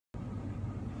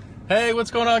Hey,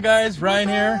 what's going on, guys? Ryan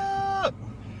here.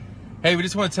 Hey, we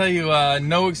just want to tell you,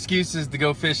 no excuses to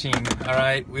go fishing, all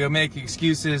right? We'll make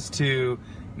excuses to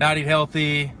not eat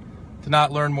healthy, to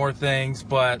not learn more things,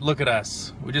 but look at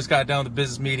us. We just got done with the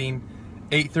business meeting,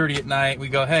 8:30 at night. We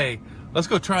go, hey, let's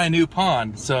go try a new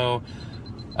pond. So,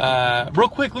 real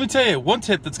quick, let me tell you one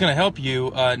tip that's going to help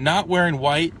you. Not wearing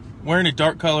white, wearing a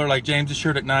dark color like James'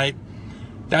 shirt at night.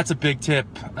 That's a big tip.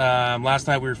 Last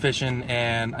night we were fishing,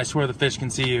 and I swear the fish can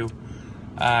see you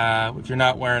if you're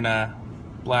not wearing a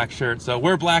black shirt. So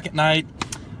wear black at night.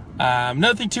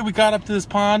 Another thing too, we got up to this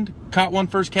pond, caught one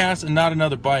first cast and not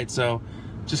another bite. So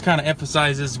just kind of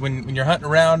emphasizes when you're hunting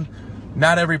around,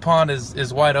 not every pond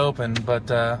is wide open.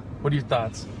 But what are your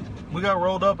thoughts? We got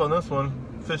rolled up on this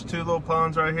one. Fished two little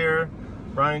ponds right here.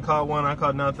 Ryan caught one, I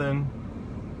caught nothing.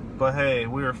 But hey,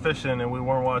 we were fishing and we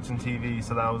weren't watching TV,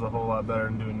 so that was a whole lot better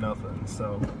than doing nothing.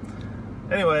 So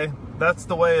anyway, that's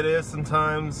the way it is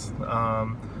sometimes. Just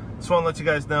want to let you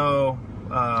guys know,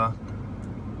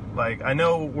 like, I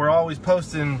know we're always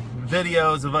posting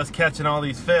videos of us catching all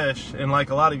these fish, and like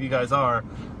a lot of you guys are,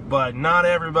 but not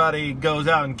everybody goes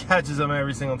out and catches them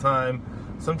every single time.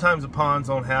 Sometimes the ponds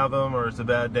don't have them, or it's a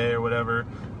bad day or whatever.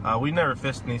 We never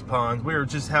fished in these ponds. We were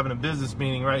just having a business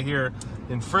meeting right here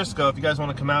in Frisco. If you guys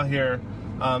want to come out here,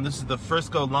 this is the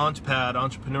Frisco Launchpad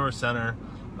Entrepreneur Center.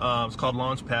 It's called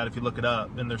Launchpad if you look it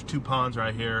up, and there's two ponds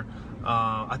right here.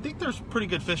 I think there's pretty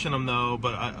good fish in them though,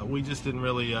 but we just didn't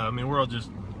really, I mean,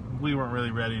 we weren't really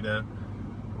ready to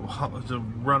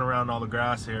run around all the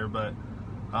grass here, but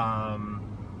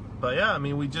yeah, I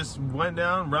mean, we just went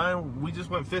down, we just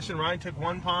went fishing. Ryan took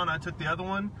one pond, I took the other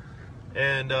one,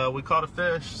 and we caught a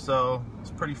fish, so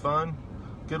it's pretty fun.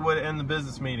 Good way to end the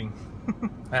business meeting.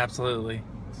 Absolutely.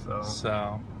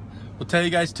 So we'll tell you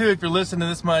guys too, if you're listening to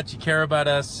this much, you care about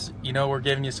us, you know we're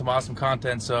giving you some awesome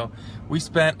content. So we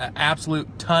spent an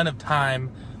absolute ton of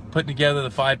time putting together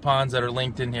the 5 ponds that are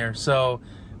linked in here. So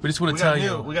we just want to tell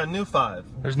you, we got new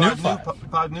 5. There's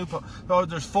five new ponds. Oh,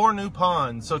 there's 4 new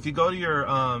ponds. So if you go to your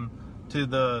to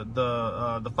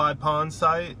the 5 ponds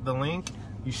site, the link,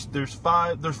 there's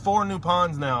 4 new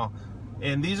ponds now.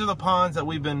 And these are the ponds that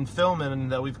we've been filming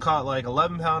and that we've caught, like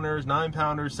 11 pounders, 9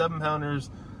 pounders, 7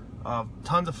 pounders,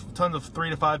 tons of 3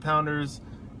 to 5 pounders,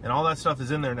 and all that stuff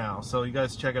is in there now. So you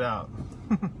guys check it out.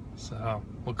 So,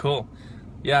 well, cool.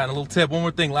 Yeah, and a little tip, one more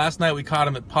thing. Last night we caught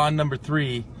him at pond number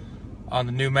 3 on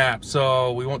the new map.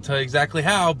 So we won't tell you exactly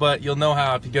how, but you'll know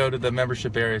how if you go to the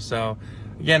membership area. So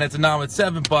again, it's it's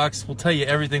 $7. We'll tell you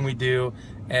everything we do.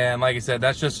 And like I said,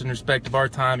 that's just in respect of our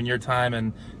time and your time,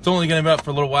 and it's only going to be up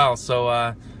for a little while.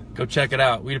 So go check it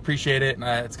out. We'd appreciate it, and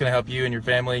it's going to help you and your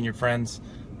family and your friends.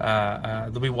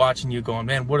 They'll be watching you going,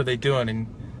 man, what are they doing? And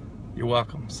you're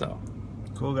welcome. So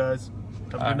cool, guys.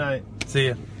 Have a good night. See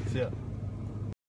ya. See ya.